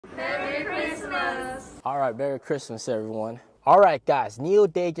Merry Christmas! Alright, Merry Christmas everyone. Alright guys,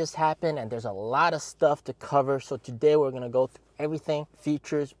 NIO Day just happened and there's a lot of stuff to cover. So today we're going to go through everything,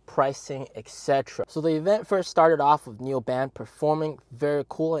 features, pricing, etc. So the event first started off with NIO Band performing, very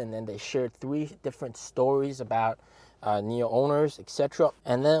cool, and then they shared 3 different stories about NIO owners, etc.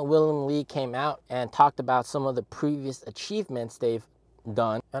 And then William Lee came out and talked about some of the previous achievements they've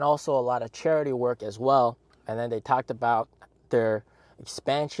done and also a lot of charity work as well. And then they talked about their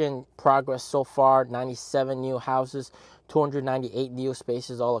expansion progress so far, 97 NIO houses, 298 NIO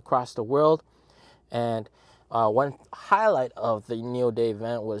spaces all across the world. And one highlight of the NIO Day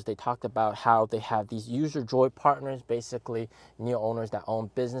event was they talked about how they have these user joy partners, basically NIO owners that own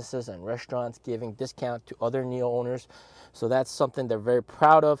businesses and restaurants giving discount to other NIO owners. So that's something they're very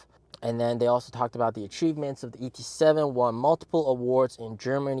proud of. And then they also talked about the achievements of the EC7, won multiple awards in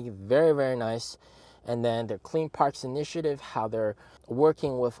Germany, very, very nice. And then their Clean Parks Initiative, how they're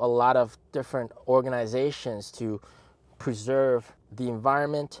working with a lot of different organizations to preserve the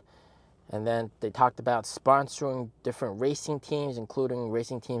environment. And then they talked about sponsoring different racing teams, including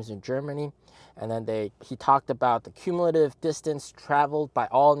racing teams in Germany. And then he talked about the cumulative distance traveled by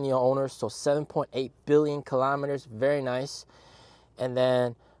all NIO owners, so 7.8 billion kilometers, very nice. And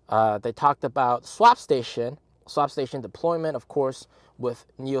then they talked about swap station deployment, of course, with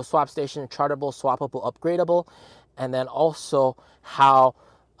NIO swap station, chartable, swappable, upgradable. And then also how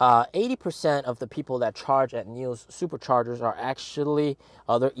 80% of the people that charge at NIO's superchargers are actually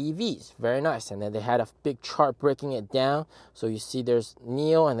other EVs. Very nice. And then they had a big chart breaking it down. So you see there's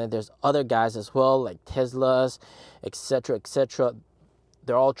NIO and then there's other guys as well, like Teslas, etc., etc.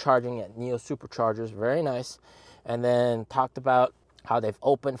 They're all charging at NIO superchargers. Very nice. And then talked about how they've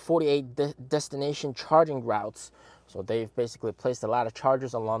opened 48 destination charging routes. So they've basically placed a lot of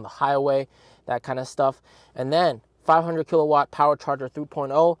chargers along the highway, that kind of stuff. And then 500 kilowatt power charger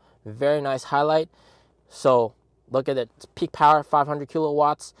 3.0, very nice highlight. So look at it, peak power 500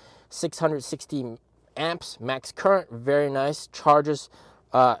 kilowatts, 660 amps max current, very nice. Charges,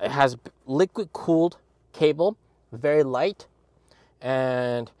 it has liquid cooled cable, very light,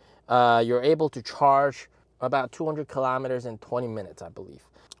 and you're able to charge about 200 kilometers in 20 minutes, I believe.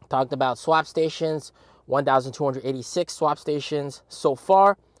 Talked about swap stations, 1,286 swap stations so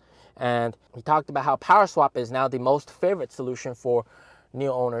far. And he talked about how Power Swap is now the most favorite solution for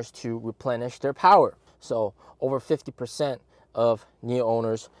NIO owners to replenish their power. So over 50% of NIO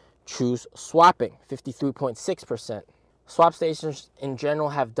owners choose swapping, 53.6%. Swap stations in general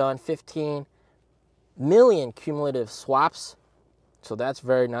have done 15 million cumulative swaps. So that's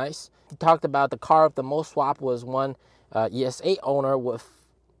very nice. He talked about the car of the most swap was one ES8 owner with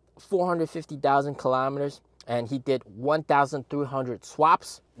 450,000 kilometers. And he did 1,300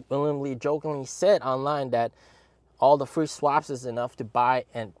 swaps. William Lee jokingly said online that all the free swaps is enough to buy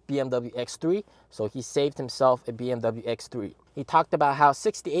a BMW X3, so he saved himself a BMW X3. He talked about how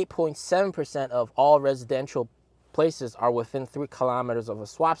 68.7% of all residential places are within 3 kilometers of a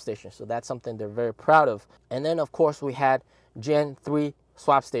swap station, so that's something they're very proud of. And then, of course, we had Gen 3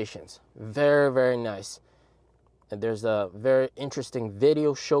 swap stations. Very, very nice. And there's a very interesting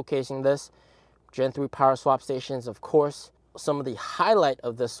video showcasing this. Gen 3 power swap stations, of course. Some of the highlight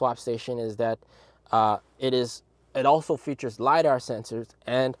of this swap station is that it also features LiDAR sensors,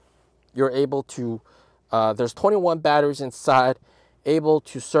 and you're able to, there's 21 batteries inside, able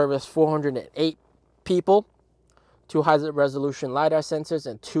to service 408 people, 2 high resolution LiDAR sensors,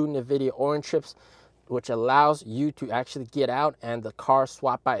 and 2 NVIDIA Orin chips, which allows you to actually get out and the car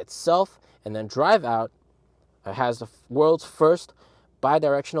swap by itself and then drive out. It has the world's first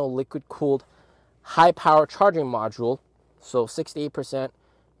bi-directional liquid-cooled high-power charging module, so 68%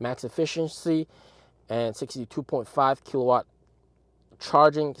 max efficiency and 62.5 kilowatt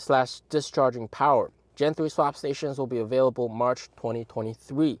charging / discharging power. Gen 3 swap stations will be available March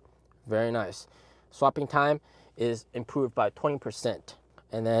 2023. Very nice. Swapping time is improved by 20%.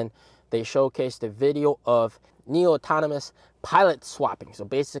 And then they showcased a video of NIO autonomous pilot swapping. So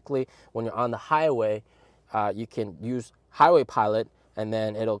basically, when you're on the highway, you can use Highway Pilot, and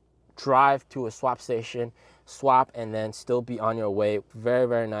then it'll drive to a swap station, swap, and then still be on your way. Very,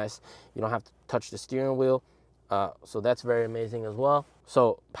 very nice. You don't have to touch the steering wheel. So that's very amazing as well.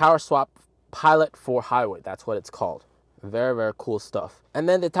 So Power Swap Pilot for Highway, that's what it's called. Very, very cool stuff. And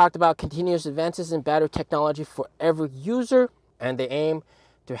then they talked about continuous advances in battery technology for every user, and they aim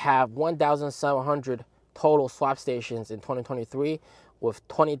to have 1,700 total swap stations in 2023 with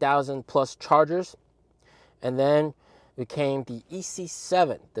 20,000 plus chargers. And then became the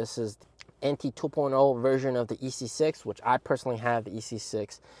EC7. This is the NT 2.0 version of the EC6, which I personally have the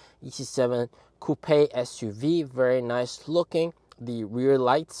EC6. EC7 Coupe SUV, very nice looking. The rear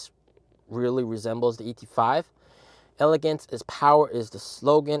lights really resembles the ET5. Elegance is power is the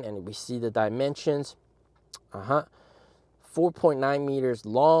slogan, and we see the dimensions. 4.9 meters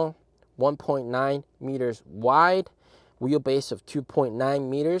long, 1.9 meters wide, wheelbase of 2.9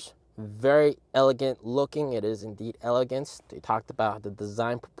 meters. Very elegant looking. It is indeed elegance. They talked about the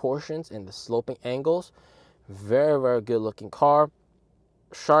design proportions and the sloping angles. Very, very good looking car.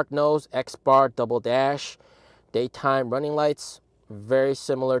 Shark nose, X bar, double dash, daytime running lights. Very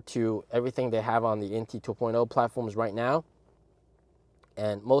similar to everything they have on the NT 2.0 platforms right now.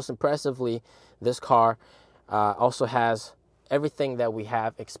 And most impressively, this car also has everything that we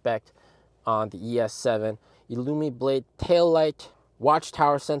expect on the ES7. Illumi Blade taillight,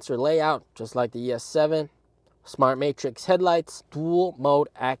 watchtower sensor layout, just like the ES7. Smart Matrix headlights, dual mode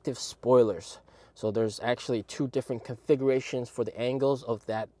active spoilers. So there's actually two different configurations for the angles of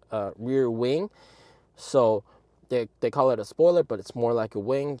that rear wing. So they call it a spoiler, but it's more like a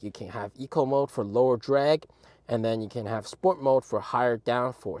wing. You can have eco mode for lower drag, and then you can have sport mode for higher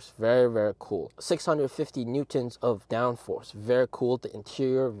downforce. Very, very cool. 650 newtons of downforce. Very cool. The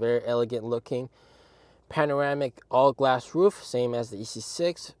interior, very elegant looking. Panoramic all glass roof, same as the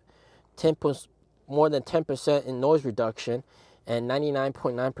EC6. More than 10% in noise reduction and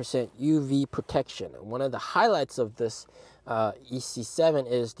 99.9% UV protection. One of the highlights of this EC7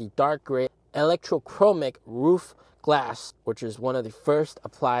 is the dark gray electrochromic roof glass, which is one of the first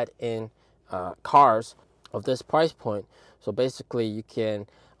applied in cars of this price point. So basically you can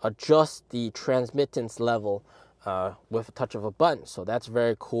adjust the transmittance level with a touch of a button. So that's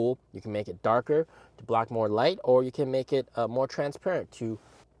very cool. You can make it darker to block more light, or you can make it more transparent too.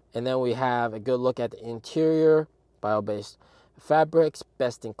 And then we have a good look at the interior. Bio-based fabrics,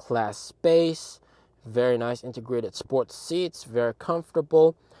 best in class space, very nice integrated sports seats, very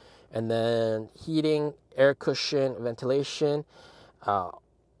comfortable. And then heating, air cushion, ventilation,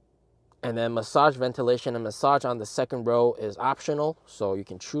 and then massage ventilation and massage on the second row is optional, so you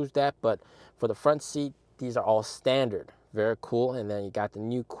can choose that. But for the front seat, these are all standard. Very cool. And then you got the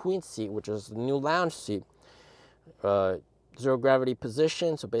new queen seat, which is the new lounge seat. Zero gravity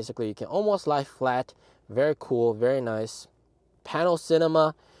position, so basically you can almost lie flat. Very cool, very nice. Panel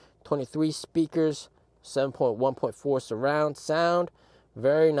cinema, 23 speakers, 7.1.4 surround sound.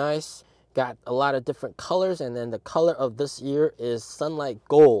 Very nice. Got a lot of different colors, and then the color of this year is sunlight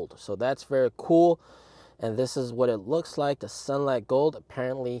gold, so that's very cool. And this is what it looks like, the sunlight gold.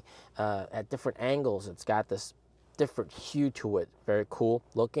 Apparently at different angles it's got this different hue to it. Very cool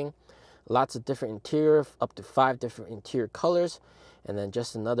looking. Lots of different interior, up to 5 different interior colors. And then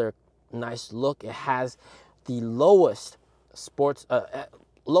just another nice look, it has the lowest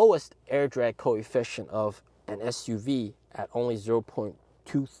lowest air drag coefficient of an SUV at only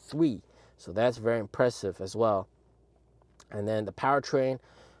 0.23. So that's very impressive as well. And then the powertrain,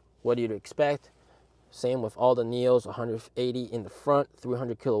 what do you expect? Same with all the NIOs, 180 in the front,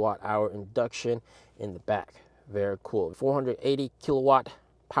 300 kilowatt hour induction in the back. Very cool. 480 kilowatt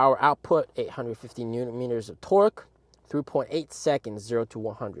power output, 850 newton meters of torque, 3.8 seconds 0 to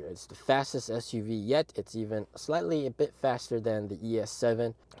 100. It's the fastest SUV yet. It's even slightly a bit faster than the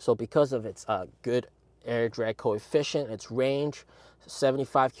ES7. So because of its good air drag coefficient, its range,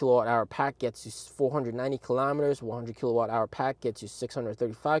 75 kilowatt hour pack gets you 490 kilometers, 100 kilowatt hour pack gets you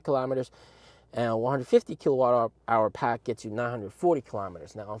 635 kilometers, and 150 kilowatt hour pack gets you 940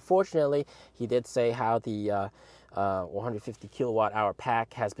 kilometers. Now, unfortunately, he did say how the 150 kilowatt hour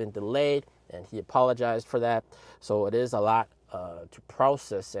pack has been delayed, and he apologized for that. So it is a lot to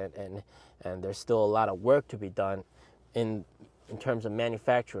process, and there's still a lot of work to be done in terms of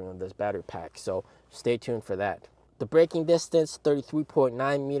manufacturing of this battery pack. So stay tuned for that. The braking distance,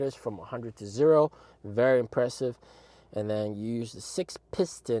 33.9 meters from 100 to 0. Very impressive. And then you use the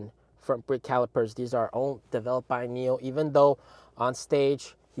 6-piston front brake calipers. These are all developed by NIO, even though on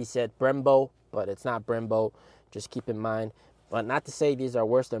stage he said Brembo, but it's not Brembo. Just keep in mind. But not to say these are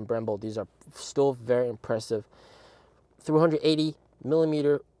worse than Brembo. These are still very impressive. 380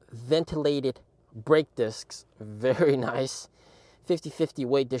 millimeter ventilated brake discs. Very nice. 50-50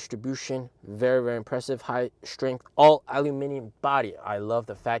 weight distribution. Very, very impressive. High strength, all aluminum body. I love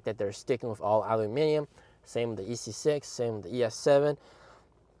the fact that they're sticking with all aluminum. Same with the EC6, same with the ES7.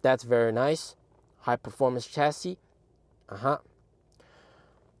 That's very nice. High performance chassis.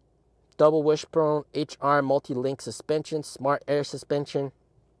 Double wishbone, HR multi-link suspension, smart air suspension,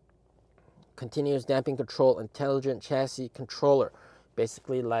 continuous damping control, intelligent chassis controller.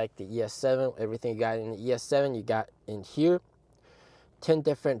 Basically like the ES7, everything you got in the ES7 you got in here. 10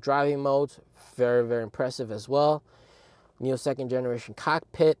 different driving modes, very, very impressive as well. NIO second generation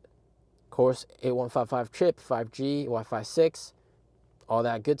cockpit, of course 8155 chip, 5G, Wi-Fi 6, all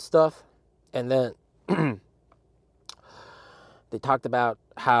that good stuff. And then they talked about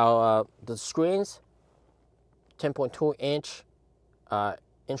how the screens, 10.2 inch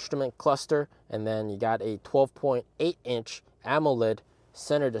instrument cluster, and then you got a 12.8 inch AMOLED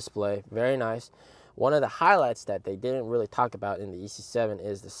center display. Very nice. One of the highlights that they didn't really talk about in the EC7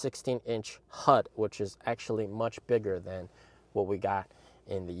 is the 16-inch HUD, which is actually much bigger than what we got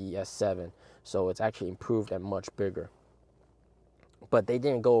in the ES7. So it's actually improved and much bigger. But they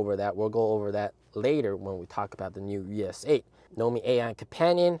didn't go over that. We'll go over that later when we talk about the new ES8. Nomi AI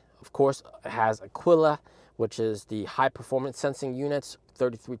Companion, of course, has Aquila, which is the high performance sensing units,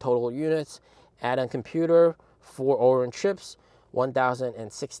 33 total units, add-on computer, 4 Orin chips,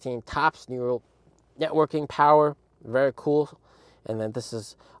 1016 TOPS neural networking power. Very cool. And then this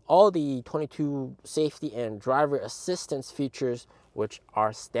is all the 22 safety and driver assistance features, which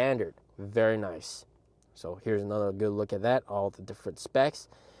are standard. Very nice. So here's another good look at that, all the different specs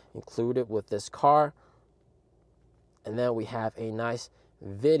included with this car. And then we have a nice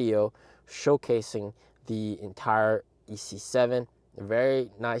video showcasing the entire EC7.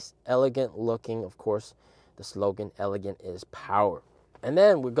 Very nice, elegant looking. Of course, the slogan, elegant is power. And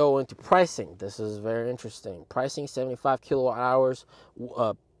then we go into pricing. This is very interesting. Pricing, 75 kilowatt hours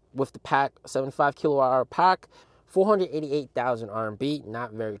with the pack, 75 kilowatt hour pack, 488,000 RMB,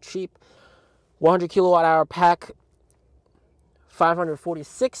 not very cheap. 100 kilowatt hour pack,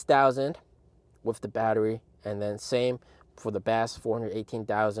 546,000 with the battery, and then same for the bass,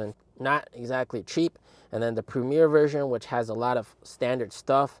 418,000, not exactly cheap. And then the Premier version, which has a lot of standard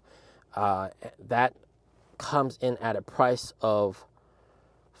stuff, that comes in at a price of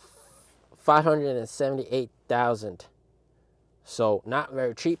 578,000. So not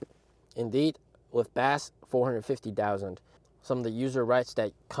very cheap indeed. With bass, 450,000. Some of the user rights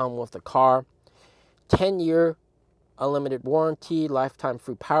that come with the car: 10-year unlimited warranty, lifetime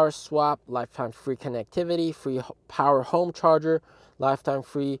free power swap, lifetime free connectivity, free power home charger, lifetime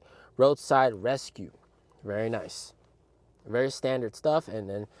free roadside rescue. Very nice. Very standard stuff. And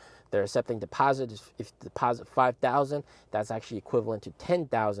then they're accepting deposit. If you deposit 5,000, that's actually equivalent to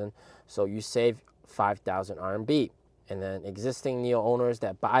 10,000. So you save 5,000 RMB. And then existing NIO owners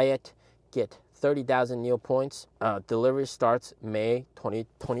that buy it get 30,000 NIO points. Delivery starts May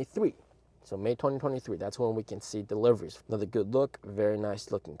 2023. So May 2023, that's when we can see deliveries. Another good look, very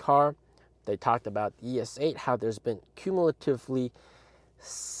nice looking car. They talked about the ES8, how there's been cumulatively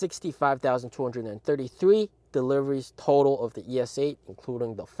 65,233 deliveries total of the ES8,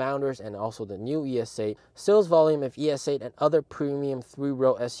 including the founders and also the new ES8. Sales volume of ES8 and other premium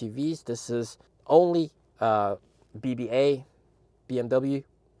 3-row SUVs. This is only BBA, BMW,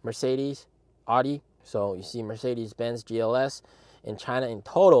 Mercedes, Audi. So you see Mercedes-Benz GLS. In China, in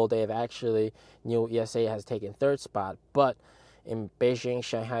total, they have actually, new ES8 has taken 3rd spot, but in Beijing,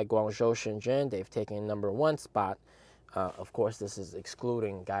 Shanghai, Guangzhou, Shenzhen, they've taken #1 spot. Of course, this is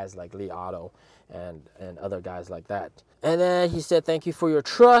excluding guys like Li Auto and other guys like that. And then he said, thank you for your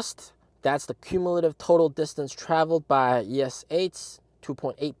trust. That's the cumulative total distance traveled by ES8s,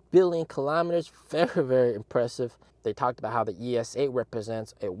 2.8 billion kilometers. Very, very impressive. They talked about how the ES8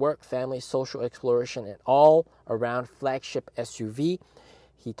 represents a work, family, social exploration, and all-around flagship SUV.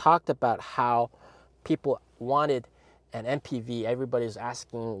 He talked about how people wanted an MPV. Everybody's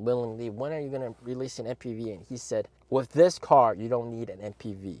asking willingly, when are you going to release an MPV? And he said, with this car, you don't need an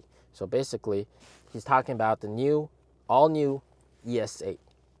MPV. So basically, he's talking about the all-new ES8.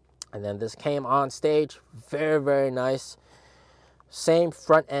 And then this came on stage. Very, very nice. Same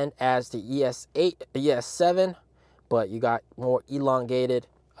front end as the ES8, ES7. But you got more elongated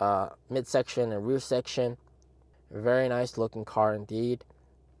midsection and rear section. Very nice looking car indeed.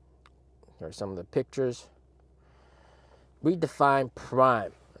 Here are some of the pictures. Redefined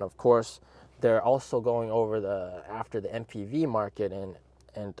Prime. And of course, they're also going over after the MPV market. And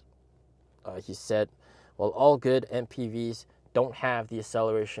he said, well, all good MPVs don't have the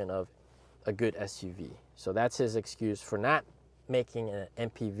acceleration of a good SUV. So that's his excuse for not making an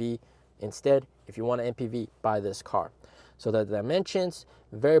MPV. Instead, if you want an MPV, buy this car. So the dimensions,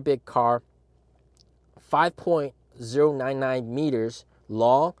 very big car, 5.099 meters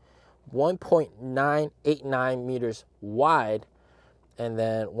long, 1.989 meters wide, and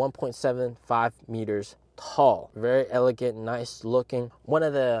then 1.75 meters tall. Very elegant, nice looking. One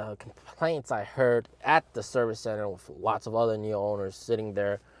of the complaints I heard at the service center with lots of other NIO owners sitting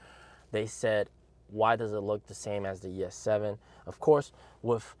there, they said, why does it look the same as the ES7? Of course,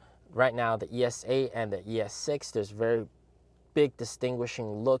 with right now the ES8 and the ES6, there's very big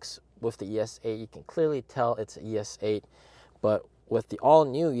distinguishing looks with the ES8. You can clearly tell it's an ES8, but with the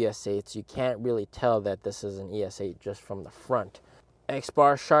all-new ES8s, you can't really tell that this is an ES8 just from the front.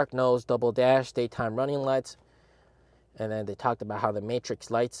 X-Bar, Shark Nose, Double Dash, daytime running lights. And then they talked about how the matrix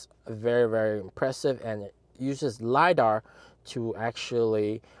lights are very, very impressive, and it uses LiDAR to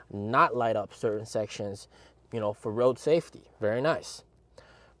actually not light up certain sections, you know, for road safety. Very nice.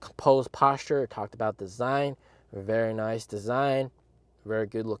 Composed posture, talked about design, very nice design, very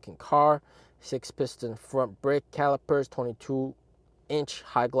good looking car. 6-piston front brake calipers, 22-inch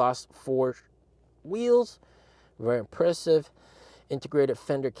high gloss forged wheels, very impressive. Integrated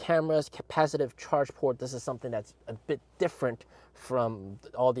fender cameras, capacitive charge port. This is something that's a bit different from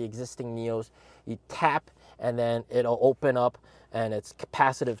all the existing NIOs. You tap and then it'll open up, and it's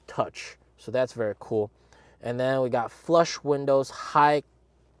capacitive touch. So that's very cool. And then we got flush windows, high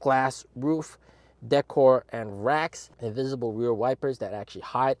glass roof, decor and racks, invisible rear wipers that actually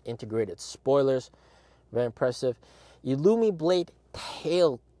hide, integrated spoilers. Very impressive. Illumi Blade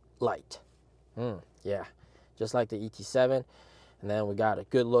tail light. Yeah, just like the ET7. And then we got a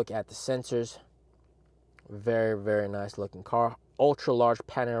good look at the sensors. Very, very nice looking car. Ultra large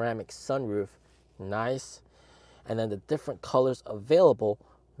panoramic sunroof. Nice. And then the different colors available.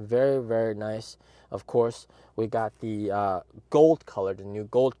 Very, very nice. Of course, we got the gold color, the new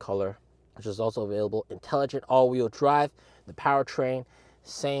gold color, which is also available. Intelligent all-wheel drive. The powertrain,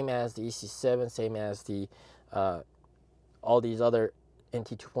 same as the EC7, same as the all these other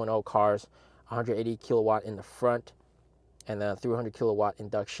NT 2.0 cars. 180 kilowatt in the front, and then 300 kilowatt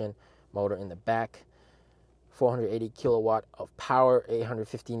induction motor in the back. 480 kilowatt of power,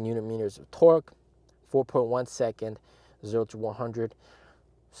 850 newton meters of torque, 4.1 second, 0 to 100.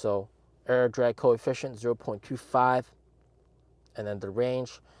 So air drag coefficient 0.25, and then the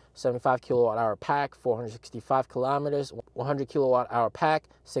range 75 kilowatt hour pack, 465 kilometers, 100 kilowatt hour pack,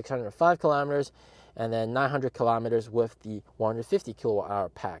 605 kilometers, and then 900 kilometers with the 150 kilowatt hour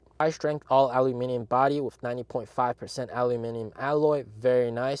pack. High strength all aluminum body with 90.5% aluminum alloy. Very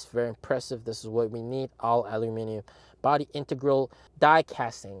nice, very impressive. This is what we need, all aluminum body. Integral die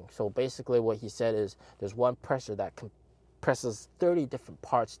casting. So basically what he said is there's one presser that compresses 30 different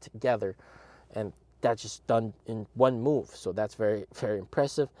parts together, and that's just done in one move. So that's very, very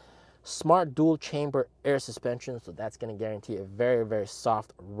impressive. Smart dual chamber air suspension. So that's going to guarantee a very, very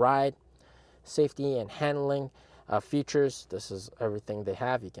soft ride. Safety and handling features. This is everything they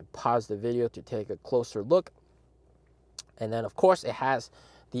have. You can pause the video to take a closer look. And then of course it has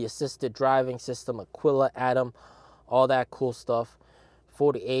the assisted driving system, Aquila, Atom, all that cool stuff.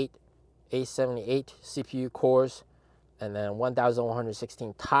 48 A78 CPU cores, and then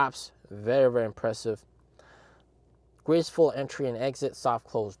 1116 tops. Very, very impressive. Graceful entry and exit, soft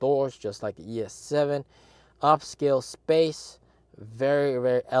closed doors, just like the ES7. Upscale space. Very,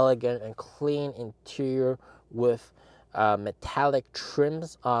 very elegant and clean interior with metallic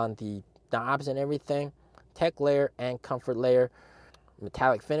trims on the knobs and everything. Tech layer and comfort layer.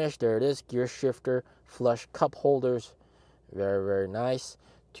 Metallic finish, there it is. Gear shifter, flush cup holders. Very, very nice.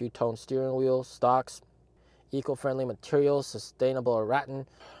 Two-tone steering wheel, stocks. Eco-friendly materials, sustainable rattan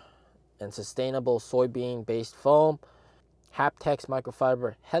and sustainable soybean-based foam. Haptex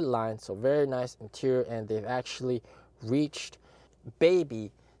microfiber headline, so very nice interior, and they've actually reached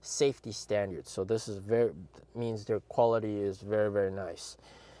baby safety standards. So this is means their quality is very, very nice.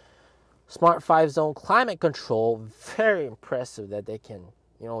 Smart 5-zone climate control, very impressive that they can,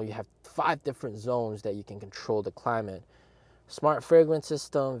 you know, you have 5 different zones that you can control the climate. Smart fragrance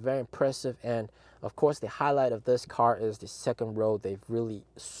system, very impressive. And of course the highlight of this car is the second row. They've really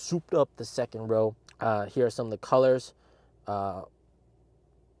souped up the second row. Here are some of the colors. You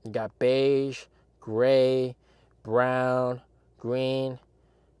got beige, gray, brown, green.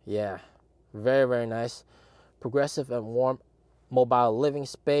 Yeah, very, very nice. Progressive and warm mobile living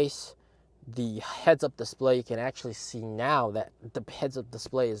space. The heads-up display, you can actually see now that the heads-up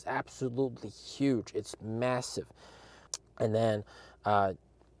display is absolutely huge. It's massive. And then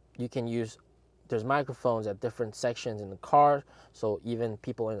you can use, there's microphones at different sections in the car, so even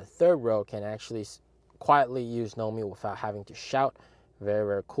people in the third row can actually quietly use NIO without having to shout. Very,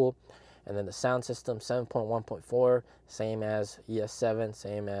 very cool. And then the sound system, 7.1.4, same as ES7,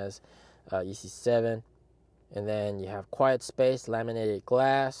 same as EC7. And then you have quiet space, laminated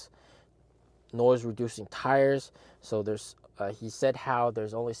glass, noise reducing tires. So there's, he said how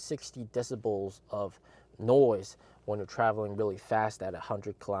there's only 60 decibels of noise when you're traveling really fast at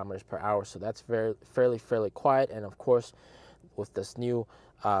 100 kilometers per hour. So that's fairly quiet. And of course, with this new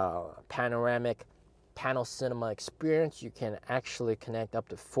panoramic panel cinema experience, you can actually connect up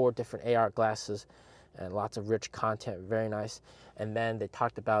to 4 different AR glasses and lots of rich content. Very nice. And then they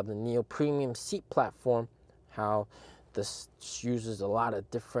talked about the NIO premium seat platform, how this uses a lot of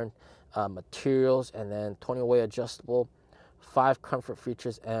different materials, and then 20-way adjustable 5 comfort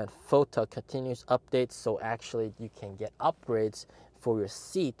features, and FOTA continuous updates. So actually you can get upgrades for your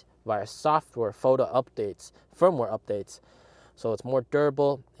seat via software FOTA updates, firmware updates. So it's more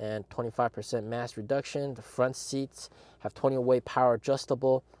durable and 25% mass reduction. The front seats have 20-way power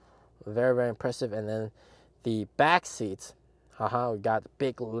adjustable. Very, very impressive. And then the back seats, we got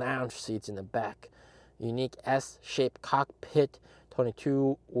big lounge seats in the back. Unique S-shaped cockpit,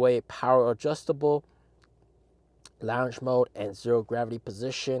 22-way power adjustable, lounge mode, and zero gravity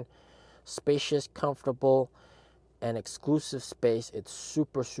position. Spacious, comfortable, and exclusive space. It's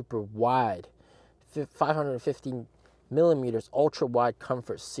super, super wide. 550 millimeters ultra wide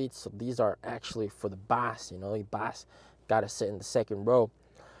comfort seats. So these are actually for the boss. You know, the boss got to sit in the second row.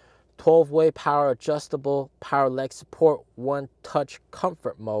 12-way power adjustable, power leg support, one touch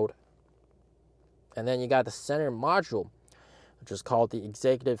comfort mode. And then you got the center module, which is called the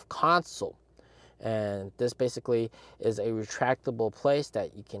executive console. And this basically is a retractable place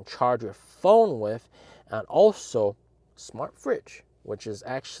that you can charge your phone with, and also smart fridge, which is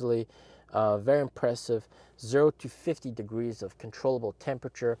actually very impressive. 0 to 50 degrees of controllable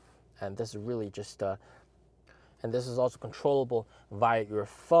temperature. And this is really just and this is also controllable via your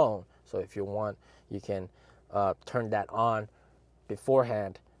phone. So if you want, you can turn that on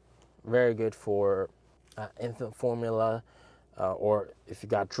beforehand. Very good for infant formula, or if you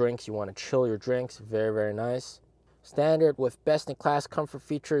got drinks, you want to chill your drinks. Very, very nice. Standard with best-in-class comfort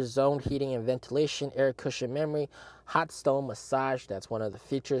features, zone heating and ventilation, air cushion memory, hot stone massage. That's one of the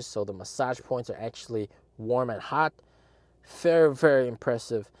features. So the massage points are actually warm and hot. Very, very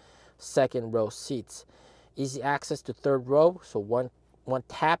impressive second row seats. Easy access to third row. So one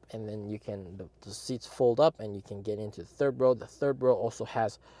tap and then you can, the seats fold up and you can get into the third row. The third row also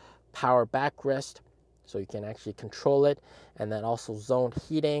has power backrest, so you can actually control it. And then also zone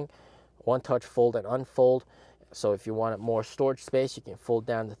heating, one touch fold and unfold. So if you want more storage space, you can fold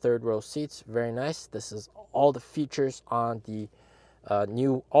down the third row seats. Very nice. This is all the features on the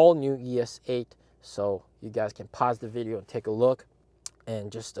all new ES8. So you guys can pause the video and take a look. And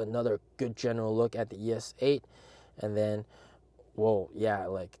just another good general look at the ES8. And then, well, yeah,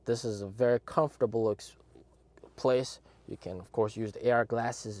 like this is a very comfortable place. You can, of course, use the AR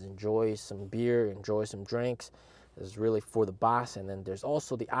glasses, enjoy some beer, enjoy some drinks. This is really for the boss. And then there's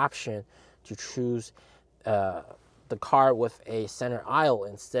also the option to choose the car with a center aisle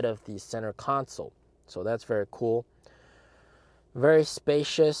instead of the center console. So that's very cool. Very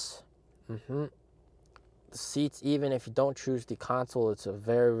spacious. The seats, even if you don't choose the console, it's a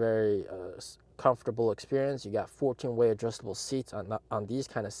very, very comfortable experience. You got 14-way adjustable seats on these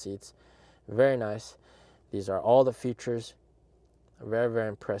kind of seats. Very nice. These are all the features. Very, very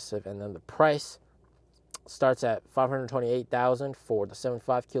impressive. And then the price starts at $528,000 for the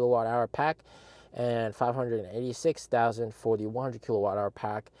 75 kilowatt hour pack and $586,000 for the 100 kilowatt hour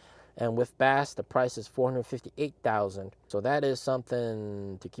pack. And with BAS, the price is $458,000. So that is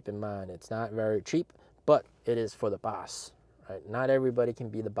something to keep in mind. It's not very cheap, but it is for the boss, right? Not everybody can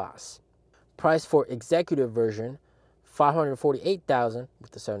be the boss. Price for executive version, $548,000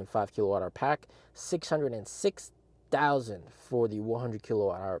 with the 75 kilowatt hour pack, $606,000 for the 100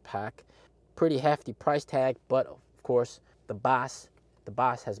 kilowatt hour pack. Pretty hefty price tag, but of course the boss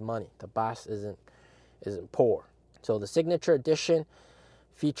has money. The boss isn't poor. So the signature edition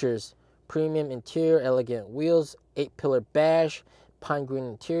features premium interior, elegant wheels, 8-pillar badge, pine green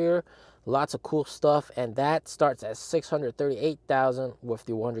interior, lots of cool stuff, and that starts at $638,000 with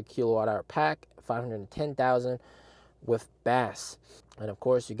the 100 kilowatt hour pack, $510,000 with BAS. And of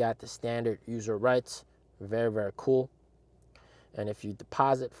course you got the standard user rights. Very, very cool. And if you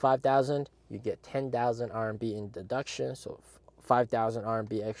deposit $5,000, you get 10,000 RMB in deduction, so 5,000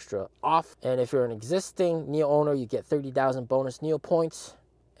 RMB extra off. And if you're an existing NIO owner, you get 30,000 bonus NIO points.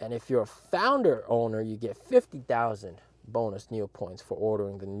 And if you're a founder owner, you get 50,000 bonus NIO points for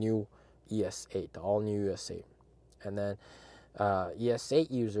ordering the new ES8, the all new ES8. And then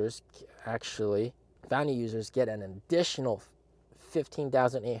ES8 users, actually, founder users get an additional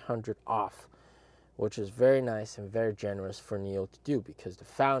 15,800 off, which is very nice and very generous for NIO to do, because the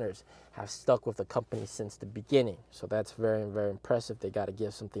founders have stuck with the company since the beginning. So that's very, very impressive. They got to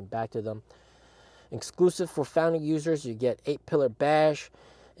give something back to them. Exclusive for founder users, you get 8-pillar badge,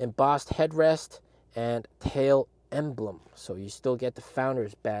 embossed headrest, and tail emblem. So you still get the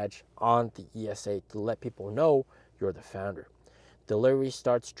founder's badge on the ES8 to let people know you're the founder. Delivery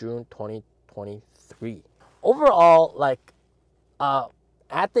starts June 2023. Overall, like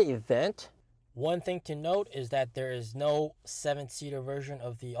at the event, one thing to note is that there is no 7-seater version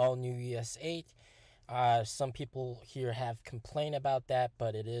of the all-new ES8. Some people here have complained about that,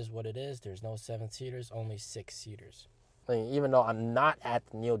 but it is what it is. There's no 7-seaters, only 6-seaters. I mean, even though I'm not at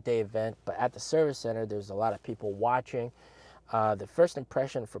the NIO Day event, but at the service center, there's a lot of people watching. The first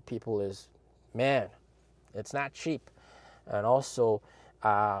impression for people is, man, it's not cheap. And also,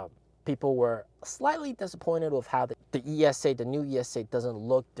 people were slightly disappointed with how the ES8, the new ES8, doesn't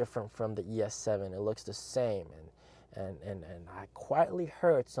look different from the ES7. It looks the same. And I quietly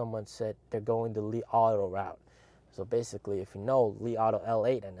heard someone said they're going the Li Auto route. So basically, if you know, Li Auto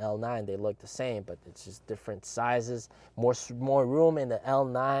L8 and L9, they look the same, but it's just different sizes, more room in the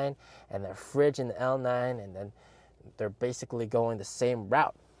L9, and their fridge in the L9, and then they're basically going the same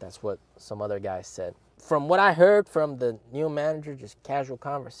route. That's what some other guys said. From what I heard from the new manager, just casual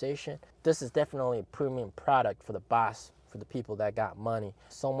conversation, this is definitely a premium product for the boss, for the people that got money.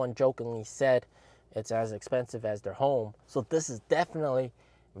 Someone jokingly said it's as expensive as their home. So this is definitely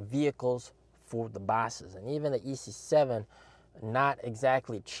vehicles for the bosses. And even the EC7, not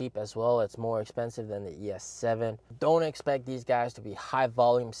exactly cheap as well. It's more expensive than the ES7. Don't expect these guys to be high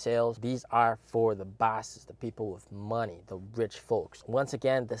volume sales. These are for the bosses, the people with money, the rich folks. Once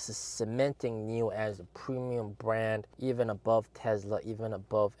again, this is cementing NIO as a premium brand, even above Tesla, even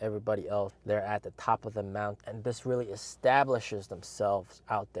above everybody else. They're at the top of the mountain, and this really establishes themselves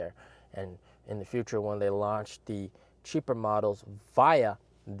out there. And in the future, when they launch the cheaper models via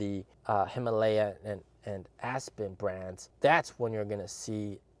the Himalaya and Aspen brands, that's when you're gonna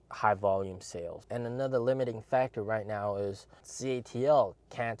see high volume sales. And another limiting factor right now is CATL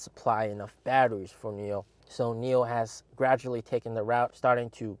can't supply enough batteries for NIO. So NIO has gradually taken the route starting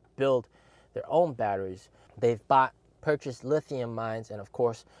to build their own batteries. They've purchased lithium mines, and of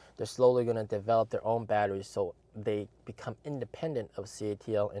course they're slowly going to develop their own batteries so they become independent of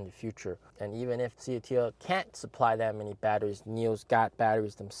CATL in the future. And even if CATL can't supply that many batteries, NIO's got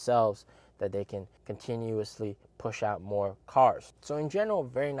batteries themselves that they can continuously push out more cars. So in general,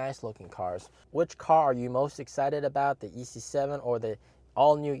 very nice looking cars. Which car are you most excited about, the EC7 or the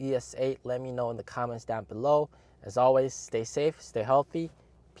all new ES8? Let me know in the comments down below. As always, stay safe, stay healthy.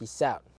 Peace out.